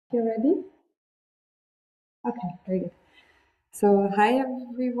You ready? Okay, very good. So, hi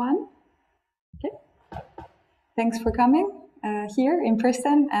everyone. Okay, thanks for coming here in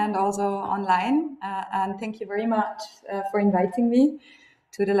person and also online. And thank you very much for inviting me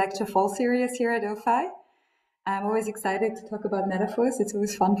to the lecture fall series here at OFAI. I'm always excited to talk about metaphors. It's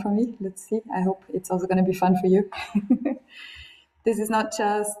always fun for me. Let's see. I hope it's also going to be fun for you. This is not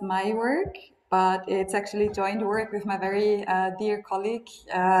just my work, but it's actually joint work with my very dear colleague,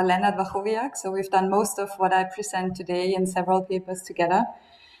 Leonard Wachowiak. So we've done most of what I present today in several papers together.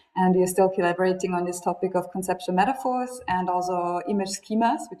 And we are still collaborating on this topic of conceptual metaphors and also image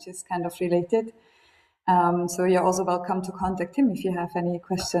schemas, which is kind of related. So you're also welcome to contact him if you have any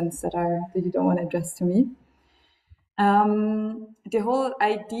questions that you don't want to address to me. The whole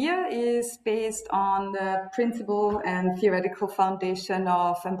idea is based on the principle and theoretical foundation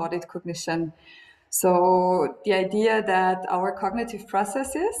of embodied cognition. So the idea that our cognitive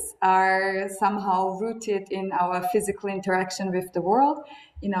processes are somehow rooted in our physical interaction with the world,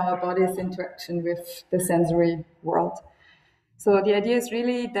 in our body's interaction with the sensory world. So the idea is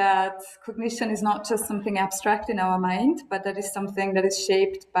really that cognition is not just something abstract in our mind, but that is something that is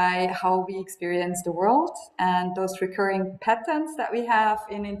shaped by how we experience the world, and those recurring patterns that we have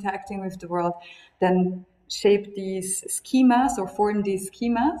in interacting with the world then shape these schemas or form these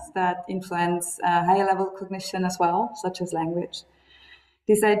schemas that influence higher level cognition as well, such as language.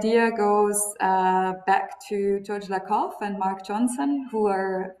 This idea goes back to George Lakoff and Mark Johnson, who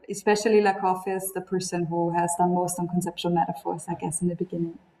are, especially Lakoff is the person who has done most on conceptual metaphors, I guess, in the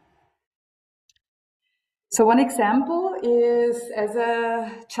beginning. So one example is, as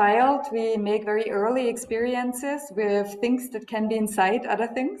a child, we make very early experiences with things that can be inside other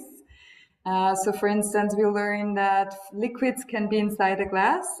things. So for instance, we learn that liquids can be inside a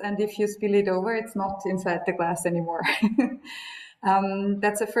glass, and if you spill it over, it's not inside the glass anymore.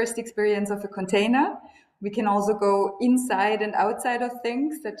 That's the first experience of a container. We can also go inside and outside of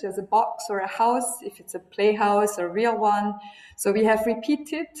things, such as a box or a house, if it's a playhouse or a real one. So we have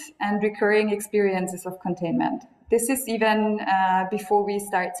repeated and recurring experiences of containment. This is even before we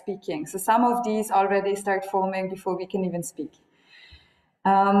start speaking. So some of these already start forming before we can even speak.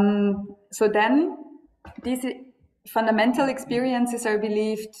 So then these fundamental experiences are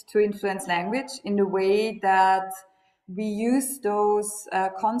believed to influence language in the way that we use those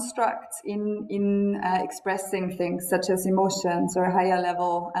constructs in expressing things such as emotions or higher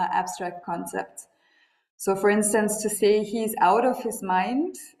level abstract concepts. So for instance, to say he's out of his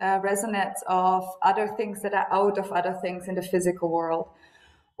mind resonates of other things that are out of other things in the physical world.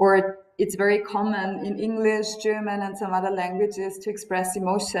 Or it's very common in English, German, and some other languages to express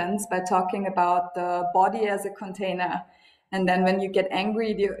emotions by talking about the body as a container. And then when you get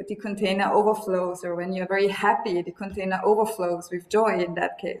angry, the container overflows, or when you're very happy, the container overflows with joy in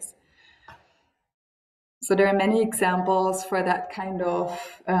that case. So there are many examples for that kind of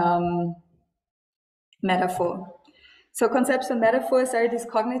metaphor. So conceptual metaphors are this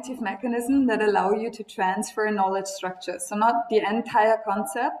cognitive mechanism that allow you to transfer knowledge structures. So not the entire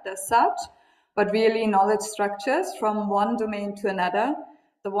concept as such, but really knowledge structures from one domain to another.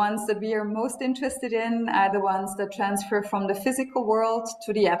 The ones that we are most interested in are the ones that transfer from the physical world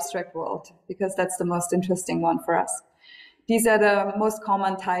to the abstract world, because that's the most interesting one for us. These are the most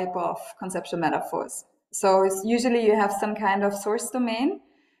common type of conceptual metaphors. So it's usually you have some kind of source domain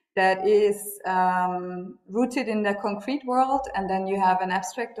that is rooted in the concrete world, and then you have an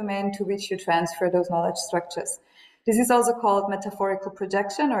abstract domain to which you transfer those knowledge structures. This is also called metaphorical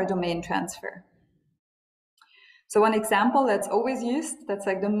projection or domain transfer. So one example that's always used, that's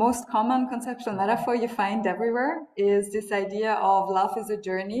like the most common conceptual metaphor you find everywhere, is this idea of love is a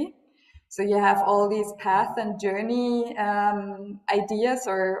journey. So you have all these path and journey ideas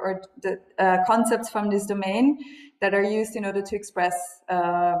or the concepts from this domain that are used in order to express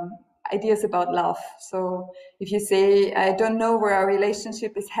ideas about love. So if you say, I don't know where our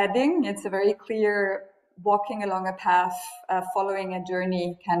relationship is heading, it's a very clear walking along a path, following a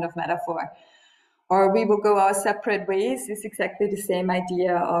journey kind of metaphor. Or we will go our separate ways is exactly the same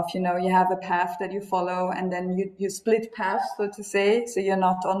idea of, you have a path that you follow and then you split paths, so to say, so you're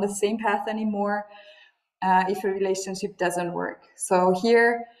not on the same path anymore if a relationship doesn't work. So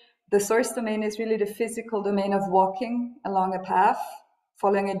here, the source domain is really the physical domain of walking along a path,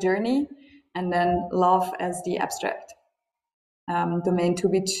 following a journey, and then love as the abstract domain to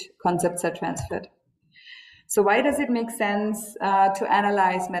which concepts are transferred. So why does it make sense to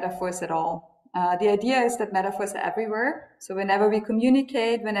analyze metaphors at all? The idea is that metaphors are everywhere. So whenever we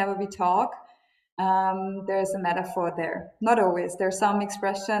communicate, whenever we talk, there's a metaphor there. Not always. There are some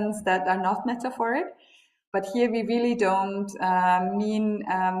expressions that are not metaphoric, But here we really don't mean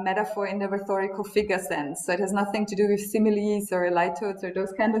metaphor in the rhetorical figure sense. So it has nothing to do with similes or litotes or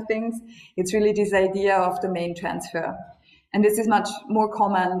those kind of things. It's really this idea of domain transfer. And this is much more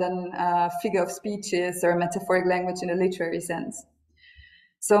common than figure of speeches or metaphoric language in a literary sense.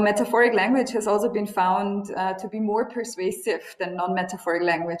 So metaphoric language has also been found to be more persuasive than non-metaphoric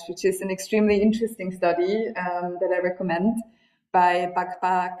language, which is an extremely interesting study that I recommend, by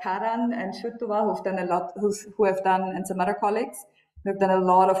Karan and Shutova, who have done, and some other colleagues, who have done a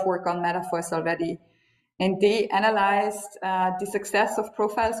lot of work on metaphors already. And they analyzed the success of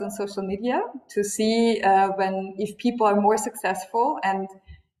profiles on social media to see if people are more successful, and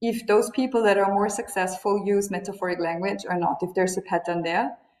if those people that are more successful use metaphoric language or not, if there's a pattern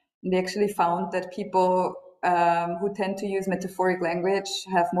there. And they actually found that people who tend to use metaphoric language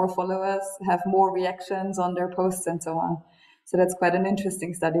have more followers, have more reactions on their posts, and so on. So that's quite an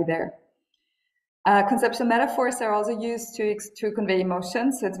interesting study there. Conceptual metaphors are also used to convey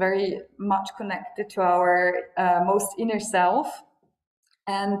emotions. So it's very much connected to our most inner self.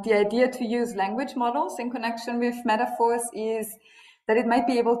 And the idea to use language models in connection with metaphors is that it might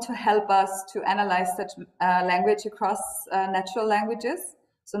be able to help us to analyze such language across natural languages.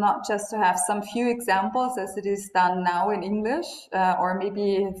 So not just to have some few examples as it is done now in English, or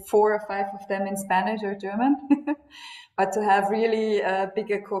maybe 4 or 5 of them in Spanish or German, but to have really a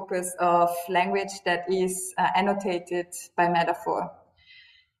bigger corpus of language that is annotated by metaphor.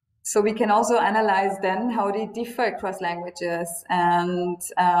 So we can also analyze then how they differ across languages, and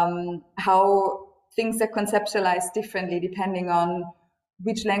how things are conceptualized differently depending on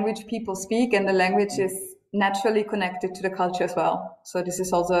which language people speak, and the language is naturally connected to the culture as well. So this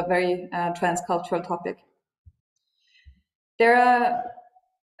is also a very transcultural topic. There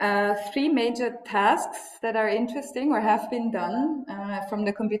are 3 major tasks that are interesting or have been done from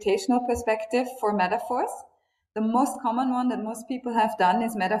the computational perspective for metaphors. The most common one that most people have done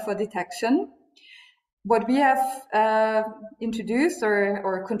is metaphor detection. What we have introduced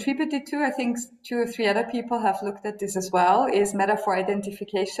or contributed to, I think 2 or 3 other people have looked at this as well, is metaphor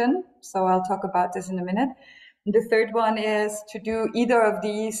identification. So I'll talk about this in a minute. And the third one is to do either of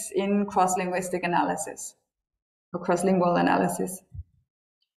these in cross-linguistic analysis or cross-lingual analysis.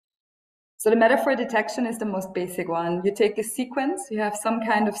 So the metaphor detection is the most basic one. You take a sequence, you have some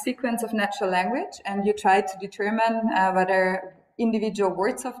kind of sequence of natural language, and you try to determine whether individual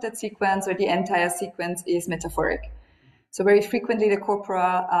words of that sequence or the entire sequence is metaphoric. So very frequently the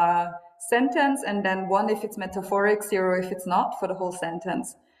corpora are sentence, and then 1 if it's metaphoric, 0 if it's not, for the whole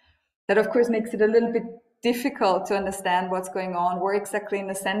sentence. That of course makes it a little bit difficult to understand what's going on, where exactly in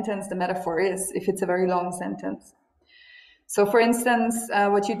the sentence the metaphor is, if it's a very long sentence. So for instance,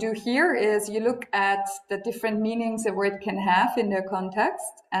 what you do here is you look at the different meanings a word can have in their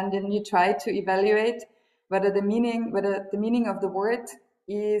context, and then you try to evaluate whether the meaning of the word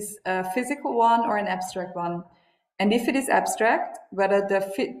is a physical one or an abstract one. And if it is abstract, whether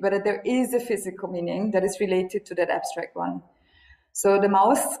there is a physical meaning that is related to that abstract one. So the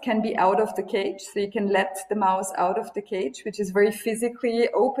mouse can be out of the cage, so you can let the mouse out of the cage, which is very physically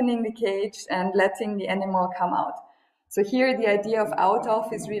opening the cage and letting the animal come out. So here the idea of out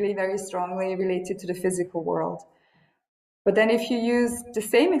of is really very strongly related to the physical world. But then if you use the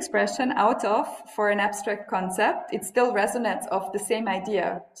same expression, out of, for an abstract concept, it still resonates of the same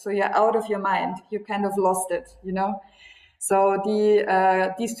idea. So you're out of your mind, you kind of lost it, you know? So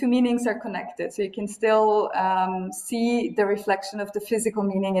these 2 meanings are connected. So you can still see the reflection of the physical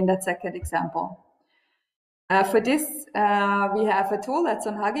meaning in that second example. For this, we have a tool that's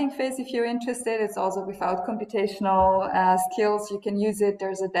on Hugging Face if you're interested. It's also without computational skills. You can use it.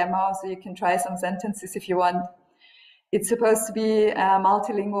 There's a demo, so you can try some sentences if you want. It's supposed to be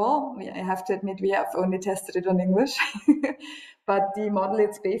multilingual. I have to admit we have only tested it on English. But the model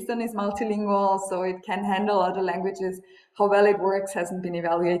it's based on is multilingual, so it can handle other languages. How well it works hasn't been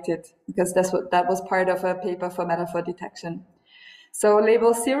evaluated, because that was part of a paper for metaphor detection. So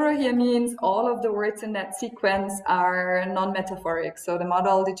label 0 here means all of the words in that sequence are non-metaphoric. So the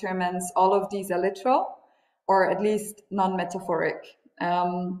model determines all of these are literal, or at least non-metaphoric.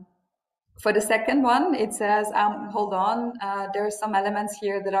 For the second one, it says, hold on, there are some elements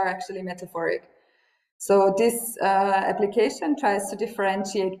here that are actually metaphoric. So this application tries to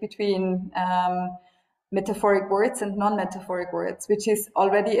differentiate between metaphoric words and non-metaphoric words, which is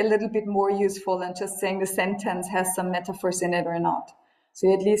already a little bit more useful than just saying the sentence has some metaphors in it or not. So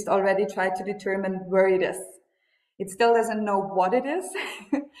you at least already try to determine where it is. It still doesn't know what it is,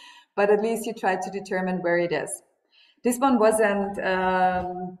 but at least you try to determine where it is. This one wasn't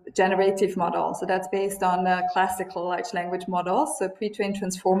generative model, so that's based on a classical large language model, so pre-trained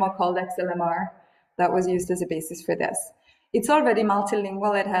transformer called XLMR, that was used as a basis for this. It's already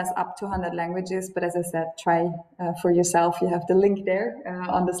multilingual. It has up to 100 languages, but as I said, try for yourself. You have the link there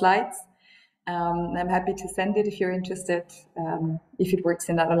on the slides. I'm happy to send it if you're interested, if it works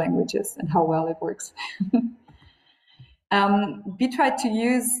in other languages and how well it works. We tried to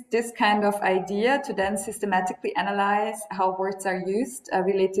use this kind of idea to then systematically analyze how words are used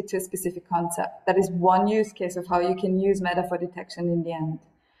related to a specific concept. That is one use case of how you can use metaphor detection in the end.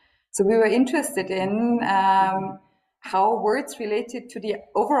 So we were interested in how words related to the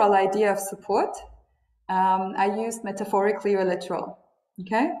overall idea of support are used metaphorically or literal.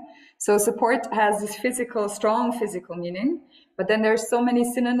 Okay, so support has this strong physical meaning, but then there's so many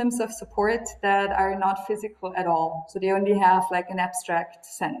synonyms of support that are not physical at all. So they only have like an abstract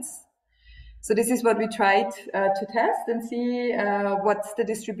sense. So this is what we tried to test and see what's the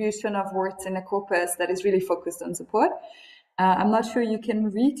distribution of words in a corpus that is really focused on support. I'm not sure you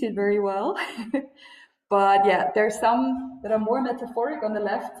can read it very well, but yeah, there's some that are more metaphoric on the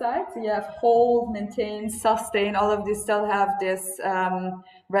left side. So you have hold, maintain, sustain, all of these still have this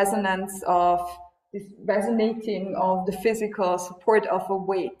resonance of this resonating of the physical support of a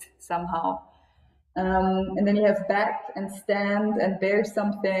weight somehow. And then you have back and stand and bear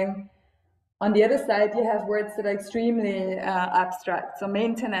something. On the other side, you have words that are extremely abstract. So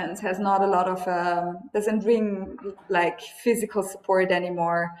maintenance has not a lot of, doesn't bring like physical support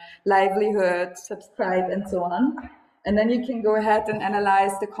anymore, livelihood, subscribe, and so on. And then you can go ahead and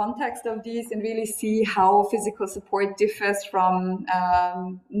analyze the context of these and really see how physical support differs from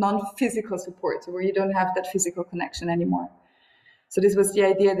non-physical support, so where you don't have that physical connection anymore. So this was the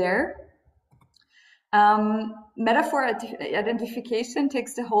idea there. Metaphor identification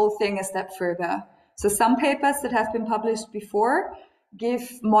takes the whole thing a step further. So some papers that have been published before give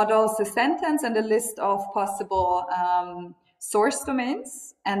models a sentence and a list of possible source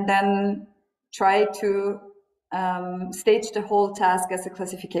domains, and then try to stage the whole task as a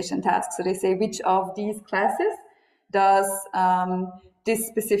classification task. So they say, which of these classes does this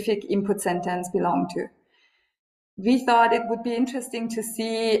specific input sentence belong to? We thought it would be interesting to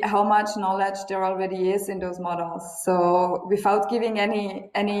see how much knowledge there already is in those models. So without giving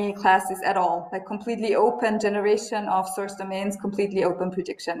any classes at all, like completely open generation of source domains, completely open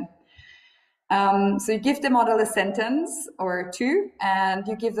prediction. So you give the model a sentence or two, and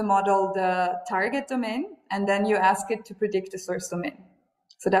you give the model the target domain, and then you ask it to predict the source domain.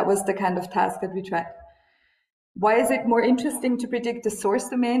 So that was the kind of task that we tried. Why is it more interesting to predict the source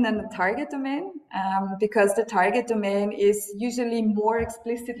domain than the target domain? Because the target domain is usually more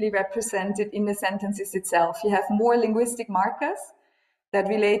explicitly represented in the sentences itself. You have more linguistic markers that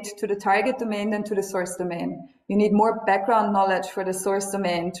relate to the target domain than to the source domain. You need more background knowledge for the source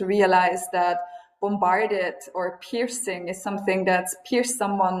domain to realize that bombarded or piercing is something that's pierced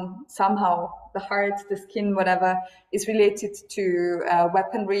someone somehow, the heart, the skin, whatever, is related to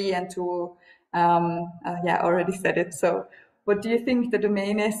weaponry and to yeah, I already said it. So what do you think the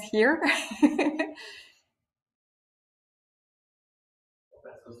domain is here? That's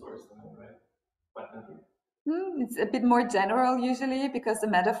the source domain, right? Weaponry. It's a bit more general usually because the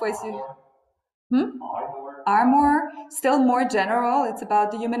metaphor is Armor. Armor, still more general. It's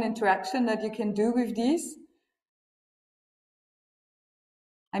about the human interaction that you can do with these.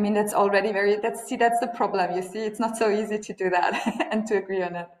 I mean, that's already that's the problem, you see. It's not so easy to do that and to agree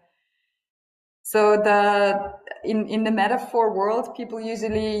on it. So in the metaphor world, people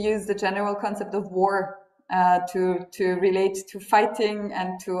usually use the general concept of war to relate to fighting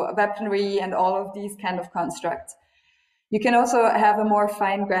and to weaponry and all of these kind of constructs. You can also have a more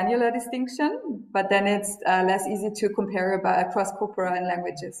fine granular distinction, but then it's less easy to compare across corpora and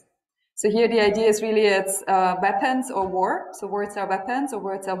languages. So here the idea is really it's weapons or war. So words are weapons or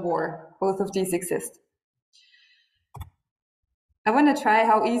words are war. Both of these exist. I want to try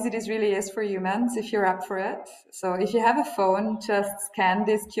how easy this really is for humans if you're up for it. So if you have a phone, just scan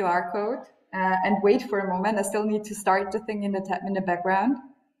this QR code and wait for a moment. I still need to start the thing in the background.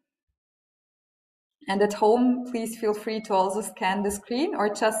 And at home, please feel free to also scan the screen or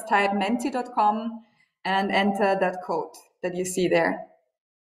just type menti.com and enter that code that you see there.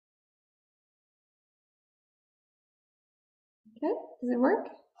 Okay, does it work?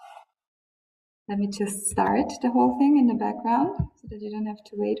 Let me just start the whole thing in the background so that you don't have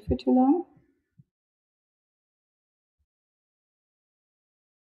to wait for too long.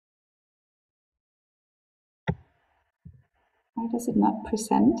 Why does it not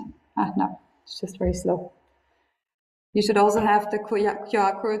present? No, it's just very slow. You should also have the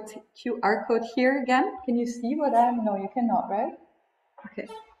QR code here again. Can you see what I'm? No, you cannot, right? Okay.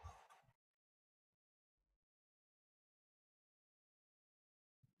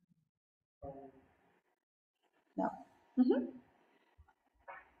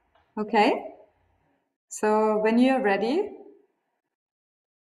 Okay. So when you're ready,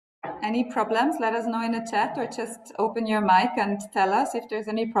 any problems, let us know in the chat or just open your mic and tell us if there's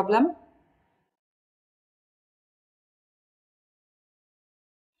any problem.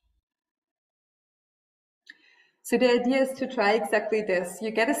 So the idea is to try exactly this.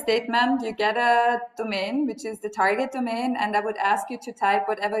 You get a statement, you get a domain, which is the target domain, and I would ask you to type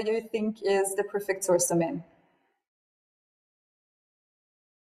whatever you think is the perfect source domain.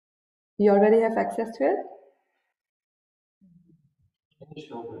 You already have access to it? Can you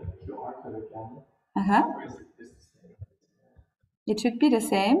show the QR code again? Uh-huh. Or is it the same? It should be the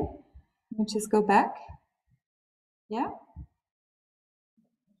same. Let me just go back. Yeah.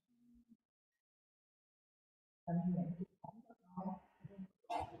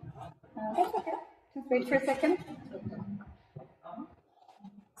 That's okay. Just wait for a second.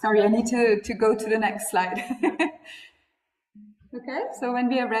 Sorry, I need to go to the next slide. Okay, so when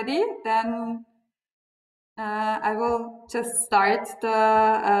we are ready, then I will just start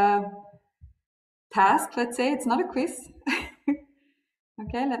the task. Let's say it's not a quiz.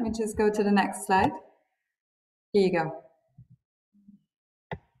 Okay, let me just go to the next slide. Here you go.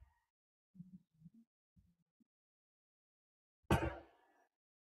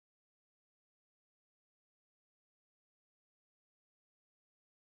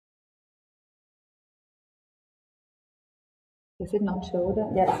 Does it not show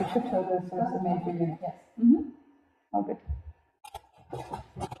that? Yes, it should show the source domain for you. Yes. Oh, good.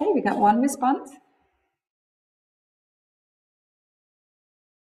 Okay, we got one response.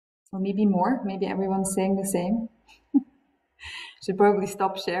 So maybe more. Maybe everyone's saying the same. Should probably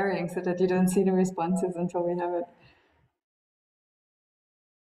stop sharing so that you don't see the responses until we have it.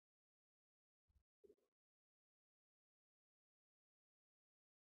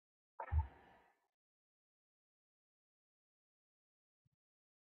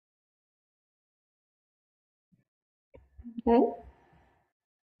 Okay.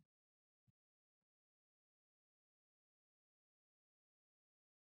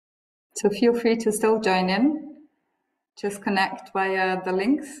 So feel free to still join in. Just connect via the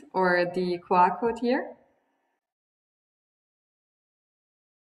links or the QR code here.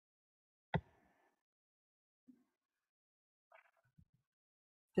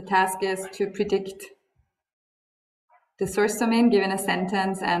 The task is to predict the source domain given a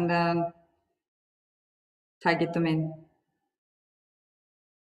sentence and a target domain.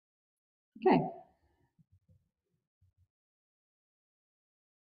 Okay.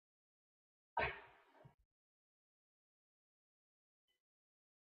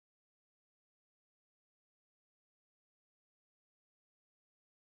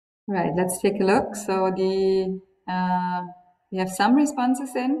 Right, let's take a look. So we have some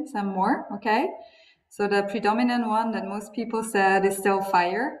responses in, some more, okay? So the predominant one that most people said is still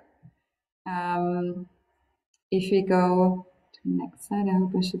fire. If we go to the next slide, I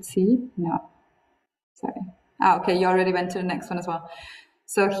hope I should see. No, sorry. Okay, you already went to the next one as well.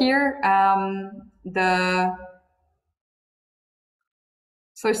 So here, the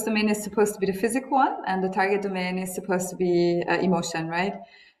source domain is supposed to be the physical one, and the target domain is supposed to be emotion, right?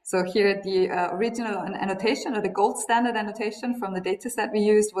 So here, the original annotation or the gold standard annotation from the dataset we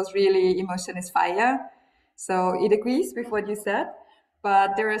used was really emotion is fire. So it agrees with what you said,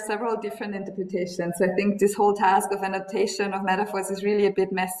 but there are several different interpretations. I think this whole task of annotation of metaphors is really a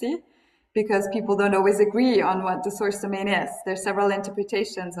bit messy because people don't always agree on what the source domain is. There's several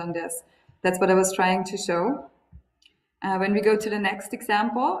interpretations on this. That's what I was trying to show. When we go to the next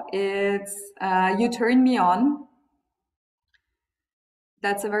example, it's you turn me on.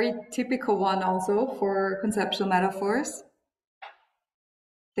 That's a very typical one also for conceptual metaphors.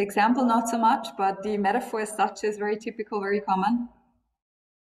 The example, not so much, but the metaphor as such is very typical, very common.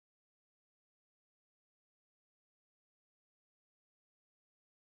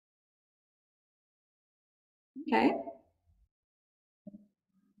 Okay.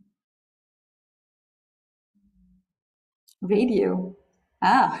 Radio.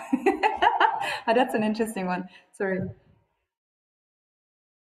 Ah, oh, that's an interesting one. Sorry.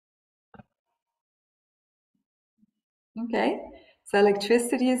 Okay. So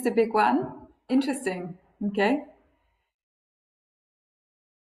electricity is the big one. Interesting. Okay.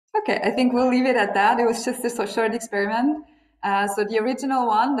 Okay, I think we'll leave it at that. It was just a short experiment. So the original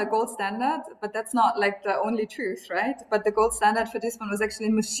one, the gold standard, but that's not like the only truth, right? But the gold standard for this one was actually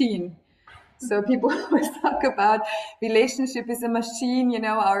machine. So people always talk about relationship is a machine, you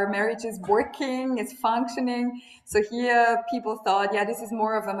know, our marriage is working, it's functioning. So here people thought, yeah, this is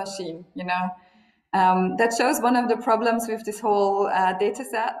more of a machine, you know. That shows one of the problems with this whole data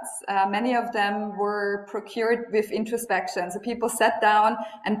sets. Many of them were procured with introspection. So people sat down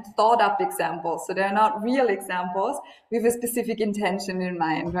and thought up examples. So they're not real examples with a specific intention in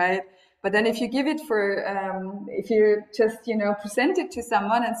mind, right? But then if you give it if you just, present it to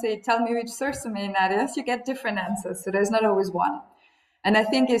someone and say, tell me which source domain that is, you get different answers. So there's not always one. And I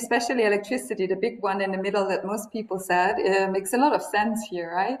think especially electricity, the big one in the middle that most people said, makes a lot of sense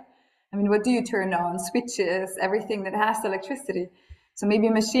here, right? I mean, what do you turn on? Switches, everything that has electricity. So maybe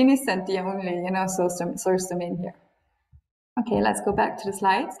machine isn't the only, source domain here. Okay, let's go back to the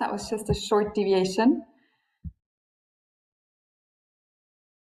slides. That was just a short deviation.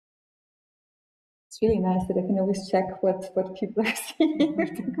 It's really nice that I can always check what people are seeing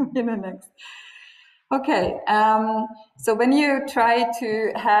to go in the next. Okay, so when you try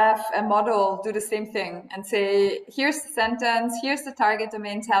to have a model do the same thing and say, here's the sentence, here's the target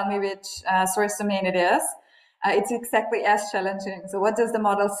domain, tell me which source domain it is, it's exactly as challenging. So what does the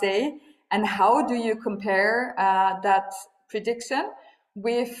model say? And how do you compare that prediction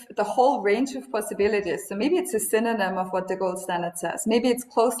with the whole range of possibilities? So maybe it's a synonym of what the gold standard says. Maybe it's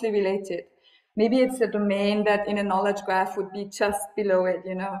closely related. Maybe it's a domain that in a knowledge graph would be just below it,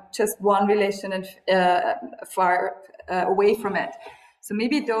 just one relation and far away from it. So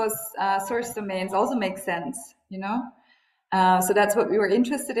maybe those source domains also make sense, So that's what we were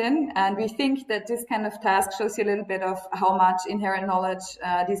interested in. And we think that this kind of task shows you a little bit of how much inherent knowledge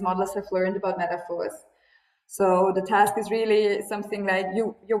these models have learned about metaphors. So the task is really something like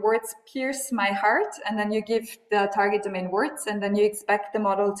your words pierce my heart, and then you give the target domain words, and then you expect the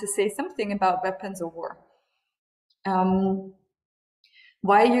model to say something about weapons or war.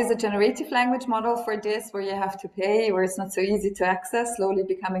 Why use a generative language model for this, where you have to pay, where it's not so easy to access, slowly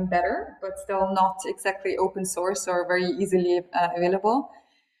becoming better, but still not exactly open source or very easily available?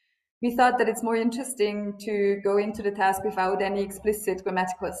 We thought that it's more interesting to go into the task without any explicit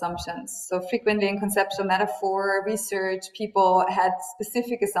grammatical assumptions. So frequently in conceptual metaphor research, people had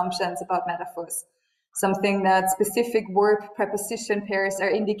specific assumptions about metaphors. Something that specific verb preposition pairs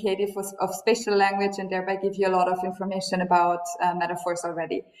are indicative of spatial language and thereby give you a lot of information about metaphors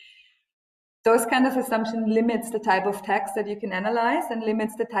already. Those kind of assumptions limits the type of text that you can analyze and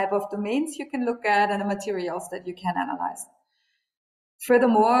limits the type of domains you can look at and the materials that you can analyze.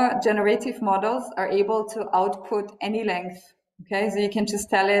 Furthermore, generative models are able to output any length. Okay, so you can just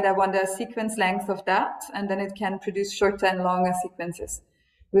tell it, I want a sequence length of that, and then it can produce shorter and longer sequences.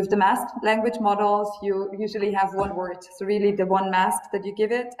 With the masked language models, you usually have one word. So really the one mask that you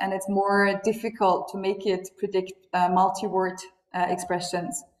give it, and it's more difficult to make it predict multi-word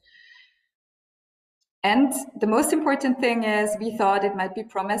expressions. And the most important thing is we thought it might be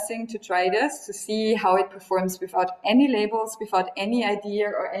promising to try this to see how it performs without any labels, without any idea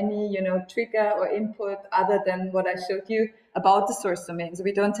or any, trigger or input other than what I showed you about the source domain. So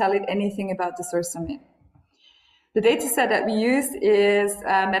we don't tell it anything about the source domain. The dataset that we use is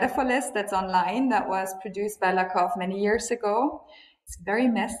a metaphor list that's online that was produced by Lakoff many years ago. It's very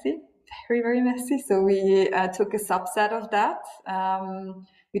messy, very, very messy. So we took a subset of that.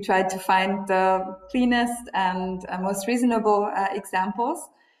 We tried to find the cleanest and most reasonable examples.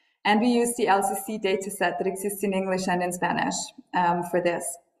 And we used the LCC dataset that exists in English and in Spanish for this,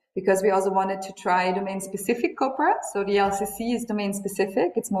 because we also wanted to try domain-specific corpora. So the LCC is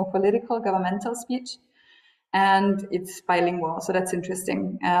domain-specific. It's more political, governmental speech. And it's bilingual, so that's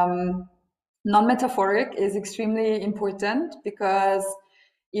interesting. Non-metaphoric is extremely important because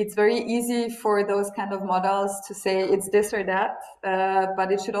it's very easy for those kind of models to say it's this or that,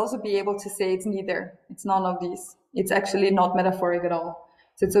 but it should also be able to say it's neither. It's none of these. It's actually not metaphoric at all.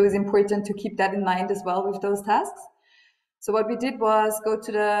 So it's always important to keep that in mind as well with those tasks. So what we did was go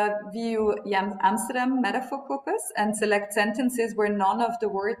to the VU Amsterdam metaphor corpus and select sentences where none of the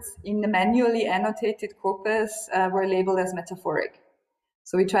words in the manually annotated corpus were labeled as metaphoric.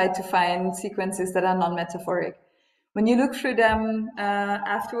 So we tried to find sequences that are non-metaphoric. When you look through them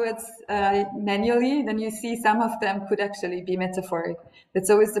afterwards manually, then you see some of them could actually be metaphoric. That's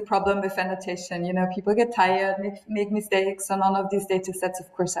always the problem with annotation. People get tired, make mistakes, so none of these data sets,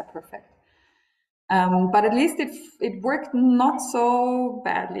 of course, are perfect. But at least it worked not so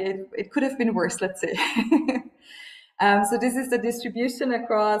badly. It could have been worse, let's say. So this is the distribution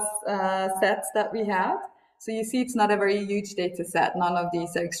across sets that we had. So you see it's not a very huge data set. None of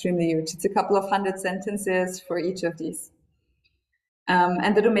these are extremely huge. It's a couple of hundred sentences for each of these.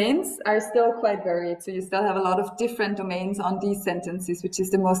 And the domains are still quite varied. So you still have a lot of different domains on these sentences, which is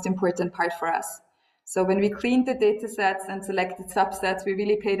the most important part for us. So when we cleaned the data sets and selected subsets, we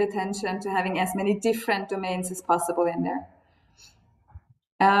really paid attention to having as many different domains as possible in there.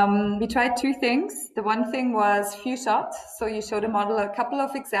 We tried two things. The one thing was few shots. So you show the model a couple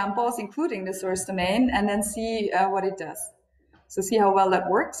of examples, including the source domain, and then see what it does. So see how well that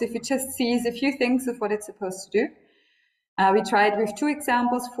works. If it just sees a few things of what it's supposed to do. We tried with two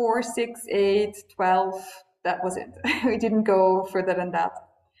examples, 4, 6, 8, 12. That was it. We didn't go further than that.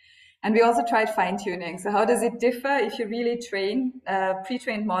 And we also tried fine-tuning. So how does it differ if you really train a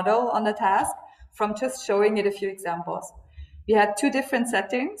pre-trained model on the task from just showing it a few examples? We had two different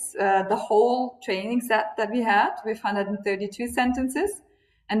settings, the whole training set that we had with 132 sentences,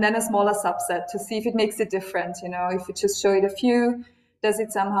 and then a smaller subset to see if it makes it different. You know, if you just show it a few, does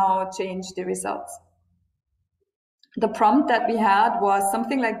it somehow change the results? The prompt that we had was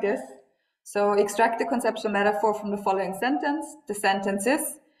something like this. So extract the conceptual metaphor from the following sentence. The sentence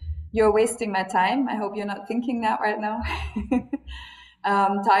is, "You're wasting my time." I hope you're not thinking that right now.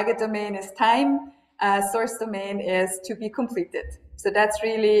 Target domain is time. Source domain is to be completed. So that's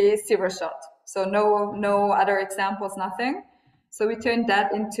really zero shot. So no other examples, nothing. So we turned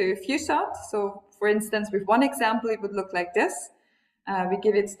that into few shot. So for instance, with one example, it would look like this. We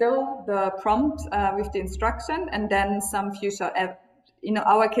give it still the prompt with the instruction and then some few shot, in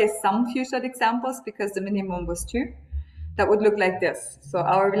our case, some few shot examples because the minimum was 2. That would look like this. So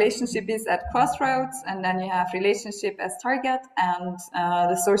our relationship is at crossroads, and then you have relationship as target, and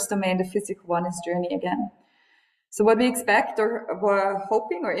the source domain, the physical one, is journey again. So what we expect or were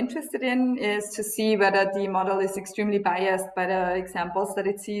hoping or interested in is to see whether the model is extremely biased by the examples that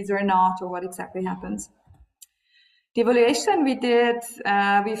it sees or not, or what exactly happens. The evaluation we did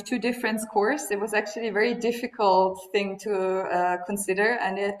with 2 different scores. It was actually a very difficult thing to consider,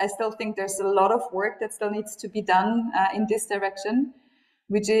 and I still think there's a lot of work that still needs to be done in this direction,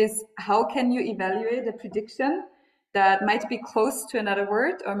 which is how can you evaluate a prediction that might be close to another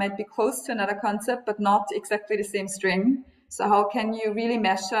word or might be close to another concept, but not exactly the same string. So how can you really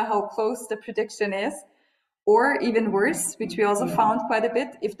measure how close the prediction is? Or even worse, which we also found quite a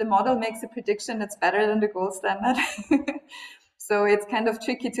bit, if the model makes a prediction that's better than the gold standard. So it's kind of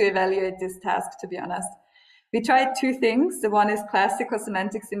tricky to evaluate this task, to be honest. We tried 2 things. The one is classical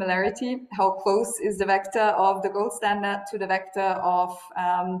semantic similarity. How close is the vector of the gold standard to the vector of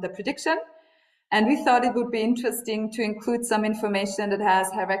the prediction? And we thought it would be interesting to include some information that has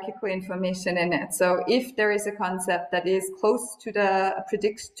hierarchical information in it. So if there is a concept that is close to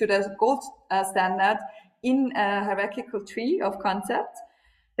the gold standard, in a hierarchical tree of concepts,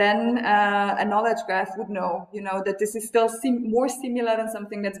 then a knowledge graph would know, that this is still more similar than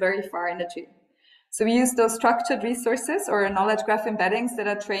something that's very far in the tree. So we use those structured resources or knowledge graph embeddings that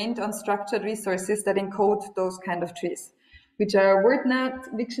are trained on structured resources that encode those kind of trees, which are WordNet,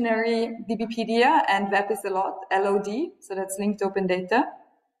 Wiktionary, DBpedia, and Web is a lot, LOD, so that's linked open data.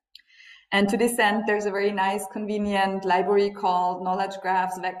 And to this end, there's a very nice, convenient library called Knowledge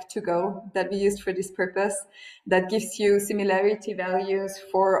Graphs Vec2Go that we used for this purpose that gives you similarity values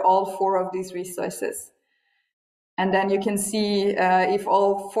for all 4 of these resources. And then you can see if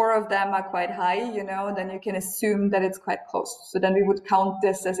all 4 of them are quite high, then you can assume that it's quite close. So then we would count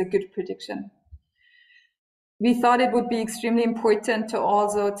this as a good prediction. We thought it would be extremely important to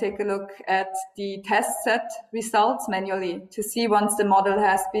also take a look at the test set results manually to see once the model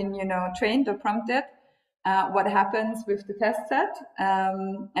has been, trained or prompted, what happens with the test set,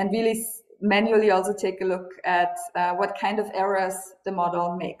 and really manually also take a look at what kind of errors the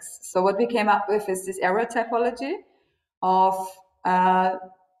model makes. So what we came up with is this error typology of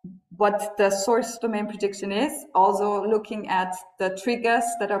what the source domain prediction is, also looking at the triggers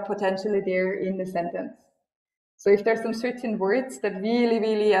that are potentially there in the sentence. So if there's some certain words that really,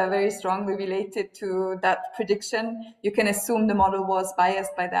 really are very strongly related to that prediction, you can assume the model was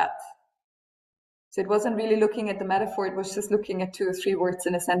biased by that. So it wasn't really looking at the metaphor, it was just looking at 2 or 3 words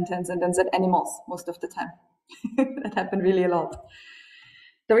in a sentence and then said animals most of the time. That happened really a lot.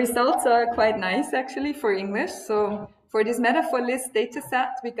 The results are quite nice actually for English. So for this metaphor list data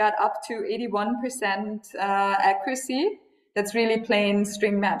set, we got up to 81% accuracy. That's really plain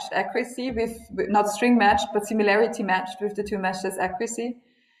string matched accuracy with, not string matched, but similarity matched with the 2 measures accuracy.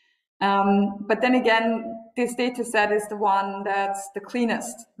 But then again, this data set is the one that's the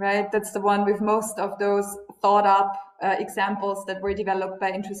cleanest, right? That's the one with most of those thought up examples that were developed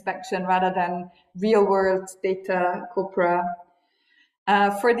by introspection rather than real world data corpora.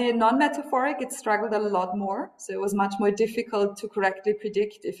 For the non-metaphoric, it struggled a lot more. So it was much more difficult to correctly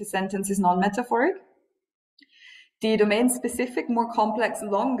predict if a sentence is non-metaphoric. The domain-specific, more complex,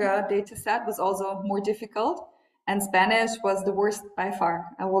 longer data set was also more difficult, and Spanish was the worst by far.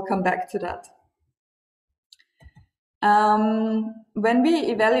 I will come back to that. When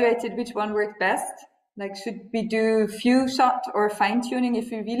we evaluated which one worked best, Like, should we do few shot or fine tuning if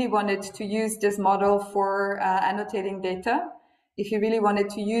we really wanted to use this model for annotating data? If you really wanted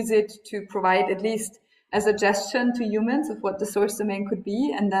to use it to provide at least a suggestion to humans of what the source domain could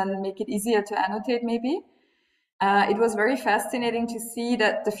be and then make it easier to annotate maybe. It was very fascinating to see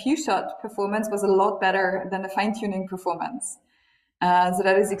that the few shot performance was a lot better than the fine tuning performance. So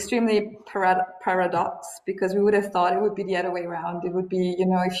that is extremely paradox, because we would have thought it would be the other way around. It would be, you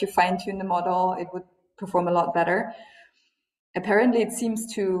know, if you fine tune the model, it would perform a lot better. Apparently, it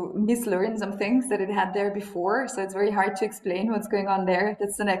seems to mislearn some things that it had there before. So it's very hard to explain what's going on there.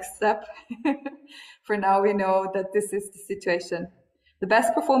 That's the next step. For now, we know that this is the situation. The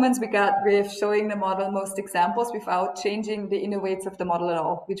best performance we got with showing the model most examples without changing the inner weights of the model at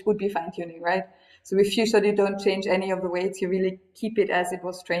all, which would be fine tuning, right? So with few shot, you don't change any of the weights. You really keep it as it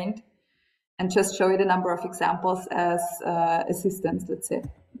was trained and just show it a number of examples as assistance, let's say.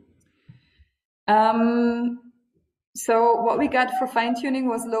 So what we got for fine tuning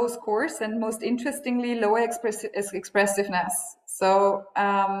was low scores and, most interestingly, lower expressiveness. So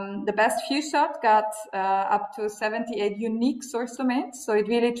the best few shot got up to 78 unique source domains. So it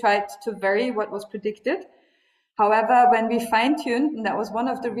really tried to vary what was predicted. However, when we fine-tuned, and that was one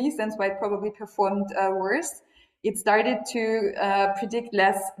of the reasons why it probably performed worse, it started to predict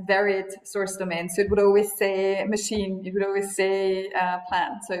less varied source domains. So it would always say machine, it would always say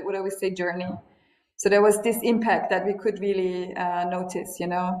plant, so it would always say journey. So there was this impact that we could really notice, you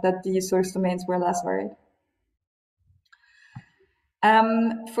know, that the source domains were less varied.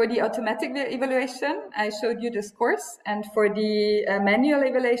 For the automatic evaluation, I showed you the scores, and for the manual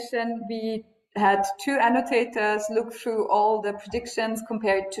evaluation, we had two annotators look through all the predictions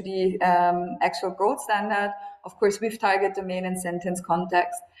compared to the actual gold standard, of course, with target domain and sentence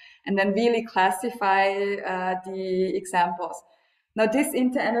context, and then really classify the examples. Now, this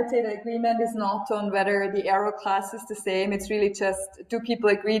inter-annotator agreement is not on whether the error class is the same. It's really just, do people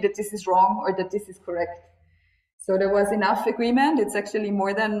agree that this is wrong or that this is correct? So there was enough agreement. It's actually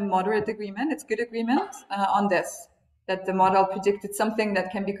more than moderate agreement. It's good agreement on this, that the model predicted something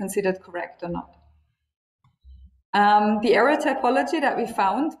that can be considered correct or not. The error typology that we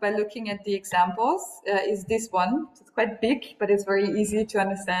found by looking at the examples is this one. It's quite big, but it's very easy to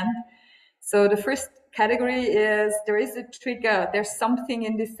understand. So the first category is there is a trigger. There's something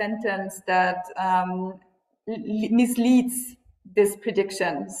in this sentence that misleads this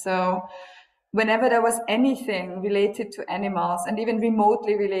prediction. So whenever there was anything related to animals and even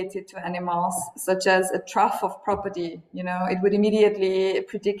remotely related to animals, such as a trough of property, you know, it would immediately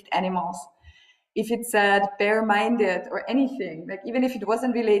predict animals. If it said bare-minded or anything, like even if it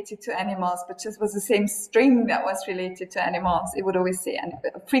wasn't related to animals, but just was the same string that was related to animals, it would always say,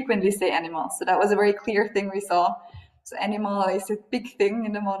 frequently say animals. So that was a very clear thing we saw. So animal is a big thing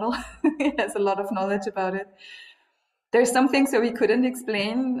in the model. It has a lot of knowledge about it. There's some things where we couldn't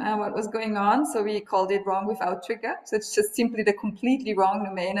explain what was going on, so we called it wrong without trigger. So it's just simply the completely wrong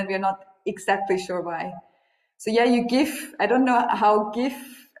domain, and we're not exactly sure why. So yeah, you give, I don't know how give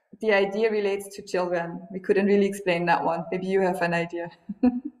the idea relates to children. We couldn't really explain that one. Maybe you have an idea.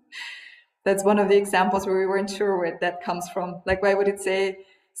 That's one of the examples where we weren't sure where that comes from. Like, why would it say,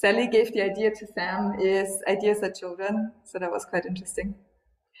 Sally gave the idea to Sam is ideas are children? So that was quite interesting.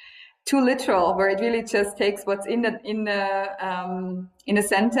 Too literal, where it really just takes what's in a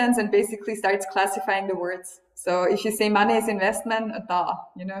sentence and basically starts classifying the words. So if you say money is investment, da,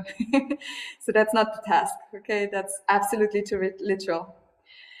 you know. So that's not the task, okay? That's absolutely too literal.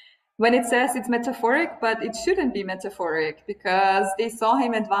 When it says it's metaphoric, but it shouldn't be metaphoric, because they saw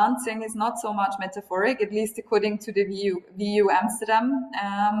him advancing is not so much metaphoric, at least according to the VU Amsterdam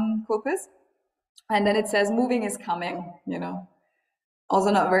corpus. And then it says moving is coming, you know.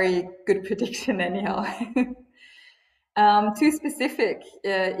 Also not very good prediction anyhow. Too specific.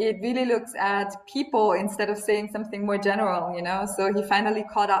 It really looks at people instead of saying something more general, you know. So he finally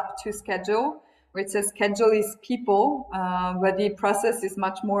caught up to schedule, where it says schedule is people, but the process is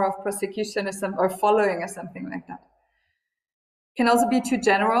much more of prosecution or following or something like that. Can also be too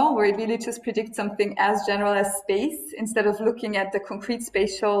general, where it really just predicts something as general as space instead of looking at the concrete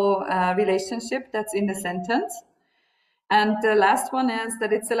spatial relationship that's in the sentence. And the last one is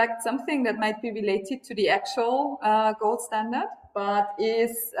that it selects something that might be related to the actual gold standard, but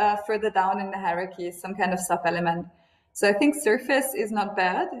is further down in the hierarchy, some kind of sub-element. So I think surface is not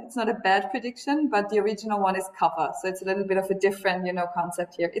bad. It's not a bad prediction, but the original one is cover. So it's a little bit of a different, you know,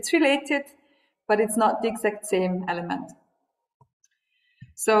 concept here. It's related, but it's not the exact same element.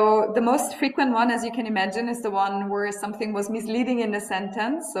 So the most frequent one, as you can imagine, is the one where something was misleading in the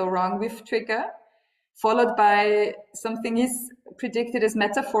sentence, so wrong with trigger. followed by something is predicted as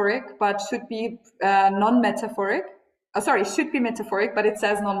metaphoric, but should be non-metaphoric. Should be metaphoric, but it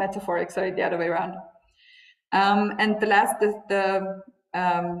says non-metaphoric, sorry, the other way around. And the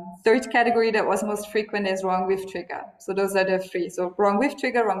third category that was most frequent is wrong with trigger. So those are the three. So wrong with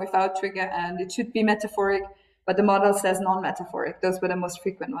trigger, wrong without trigger, and it should be metaphoric, but the model says non-metaphoric. Those were the most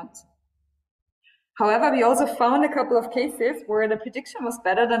frequent ones. However, we also found a couple of cases where the prediction was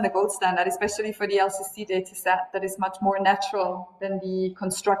better than the gold standard, especially for the LCC data set that is much more natural than the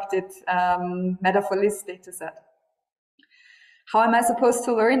constructed metaphor list data set. How am I supposed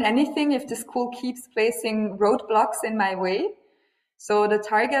to learn anything if the school keeps placing roadblocks in my way? So the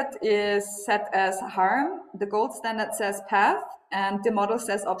target is set as harm, the gold standard says path, and the model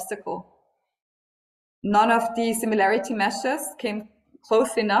says obstacle. None of the similarity measures came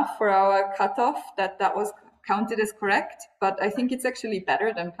close enough for our cutoff that was counted as correct, but I think it's actually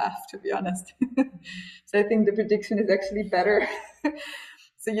better than path, to be honest. So I think the prediction is actually better.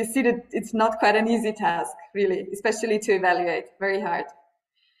 So you see that it's not quite an easy task, really, especially to evaluate, very hard.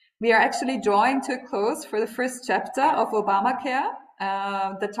 We are actually drawing to a close for the first chapter of Obamacare.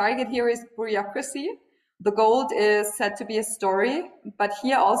 The target here is bureaucracy. The gold is said to be a story, but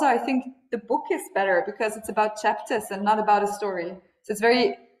here also I think the book is better because it's about chapters and not about a story. So it's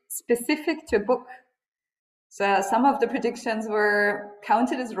very specific to a book. So some of the predictions were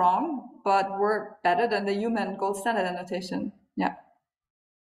counted as wrong, but were better than the human gold standard annotation. Yeah.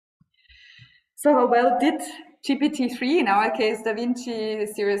 So how well did GPT-3, in our case DaVinci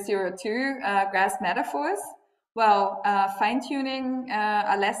 002, grasp metaphors? Well, fine-tuning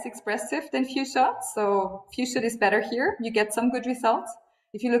are less expressive than few shots. So few shot is better here. You get some good results.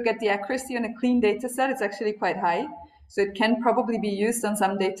 If you look at the accuracy on a clean data set, it's actually quite high. So it can probably be used on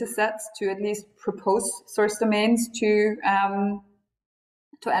some data sets to at least propose source domains to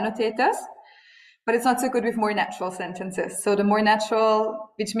annotate us. But it's not so good with more natural sentences. So the more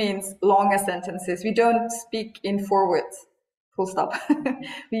natural, which means longer sentences. We don't speak in forwards, full stop.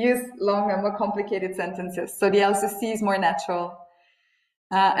 We use longer, more complicated sentences. So the LCC is more natural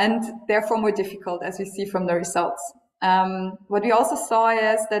and therefore more difficult, as we see from the results. What we also saw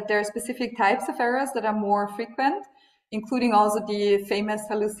is that there are specific types of errors that are more frequent, including also the famous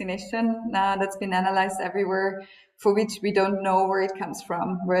hallucination that's been analyzed everywhere, for which we don't know where it comes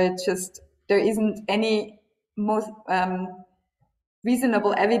from, where it just, there isn't any most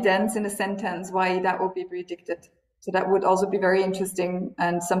reasonable evidence in a sentence why that would be predicted. So that would also be very interesting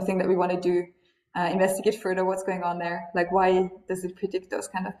and something that we want to do, investigate further what's going on there. Like, why does it predict those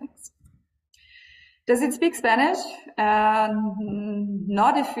kind of things? Does it speak Spanish?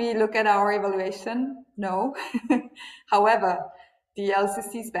 Not if we look at our evaluation, no. However, the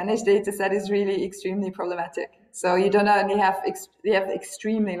LCC Spanish data set is really extremely problematic. So you don't only have, you have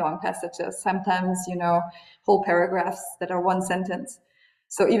extremely long passages, sometimes, you know, whole paragraphs that are one sentence.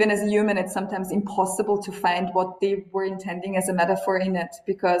 So even as a human, it's sometimes impossible to find what they were intending as a metaphor in it,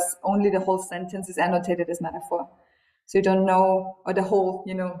 because only the whole sentence is annotated as metaphor. So you don't know, or the whole,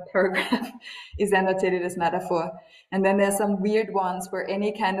 you know, paragraph is annotated as metaphor. And then there's some weird ones where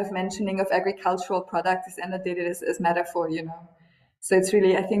any kind of mentioning of agricultural product is annotated as metaphor, you know. So it's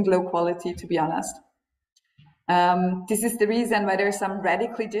really, I think, low quality, to be honest. This is the reason why there's some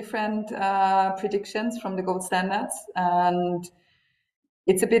radically different predictions from the gold standards. And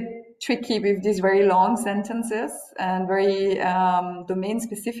it's a bit tricky with these very long sentences and very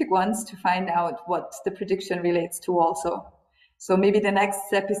domain-specific ones to find out what the prediction relates to also. So maybe the next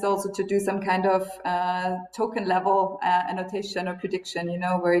step is also to do some kind of token level annotation or prediction, you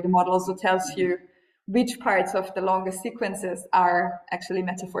know, where the model also tells you which parts of the longer sequences are actually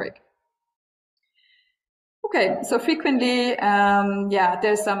metaphoric. Okay, so frequently, yeah,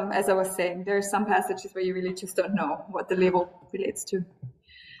 there's some, as I was saying, there's some passages where you really just don't know what the label relates to.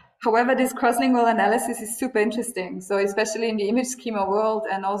 However, this cross-lingual analysis is super interesting. So especially in the image schema world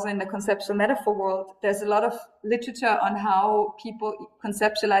and also in the conceptual metaphor world, there's a lot of literature on how people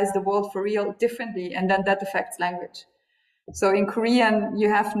conceptualize the world for real differently, and then that affects language. So in Korean, you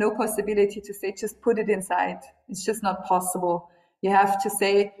have no possibility to say, just put it inside. It's just not possible. You have to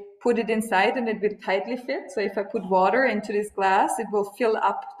say, put it inside and it will tightly fit. So if I put water into this glass, it will fill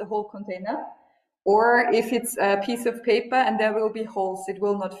up the whole container. Or if it's a piece of paper and there will be holes, it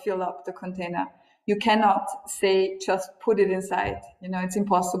will not fill up the container. You cannot say, just put it inside. You know, it's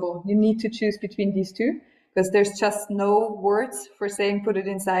impossible. You need to choose between these two, because there's just no words for saying put it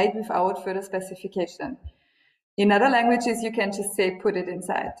inside without further specification. In other languages, you can just say put it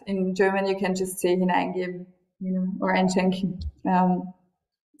inside. In German, you can just say hineingeben, you know, or einschenken.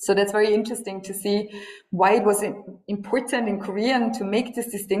 So that's very interesting to see why it was important in Korean to make this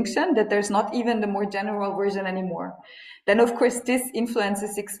distinction, that there's not even the more general version anymore. Then, of course, this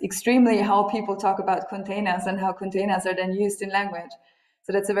influences extremely how people talk about containers and how containers are then used in language.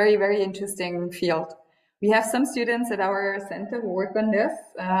 So that's a very, very interesting field. We have some students at our center who work on this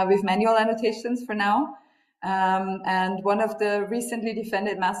with manual annotations for now. And one of the recently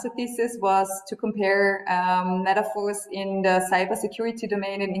defended master theses was to compare metaphors in the cybersecurity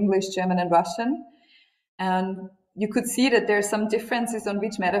domain in English, German, and Russian. And you could see that there are some differences on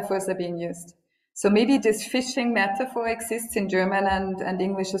which metaphors are being used. So maybe this phishing metaphor exists in German and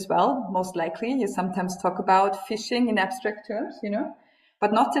English as well, most likely. You sometimes talk about phishing in abstract terms, you know,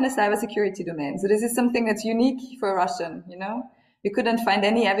 but not in the cybersecurity domain. So this is something that's unique for Russian, you know. We couldn't find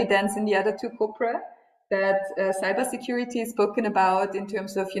any evidence in the other two corpora that cybersecurity is spoken about in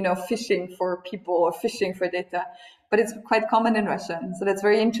terms of, you know, phishing for people or phishing for data, but it's quite common in Russian. So that's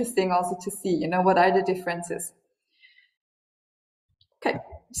very interesting also to see, you know, what are the differences. Okay,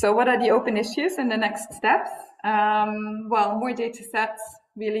 so what are the open issues and the next steps? Well, more data sets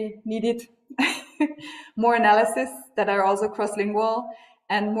really needed, more analysis that are also cross-lingual,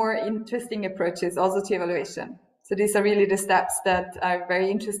 and more interesting approaches also to evaluation. So these are really the steps that are very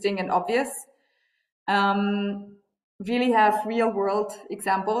interesting and obvious. Really have real world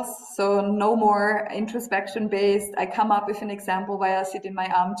examples. So no more introspection based, I come up with an example while I sit in my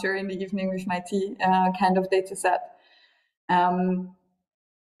armchair in the evening with my tea kind of data set.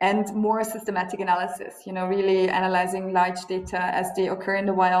 And more systematic analysis, you know, really analyzing large data as they occur in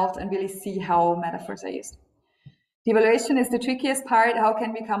the wild and really see how metaphors are used. The evaluation is the trickiest part. How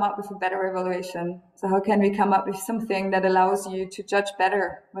can we come up with a better evaluation? So how can we come up with something that allows you to judge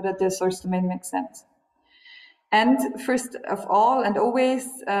better whether the source domain makes sense? And first of all, and always,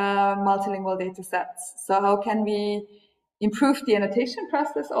 multilingual data sets. So how can we improve the annotation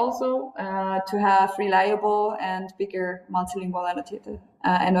process also to have reliable and bigger multilingual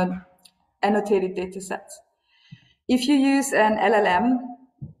annotated data sets? If you use an LLM,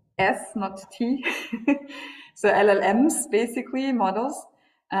 S, not T, so LLMs, basically models,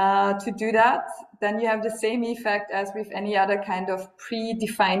 to do that, then you have the same effect as with any other kind of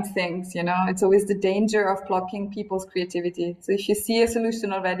predefined things, you know. It's always the danger of blocking people's creativity. So if you see a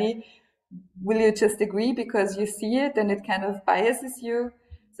solution already, will you just agree because you see it and it kind of biases you?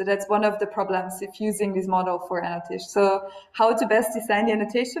 So that's one of the problems if using this model for annotation. So how to best design the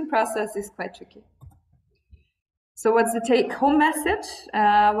annotation process is quite tricky. So what's the take-home message?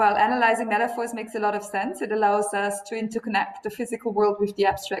 Well, analyzing metaphors makes a lot of sense. It allows us to interconnect the physical world with the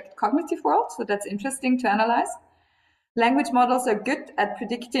abstract cognitive world. So that's interesting to analyze. Language models are good at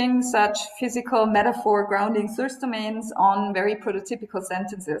predicting such physical metaphor grounding source domains on very prototypical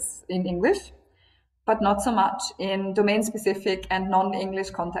sentences in English, but not so much in domain-specific and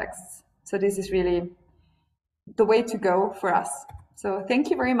non-English contexts. So this is really the way to go for us. So thank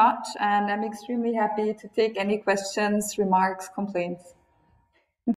you very much, and I'm extremely happy to take any questions, remarks, complaints.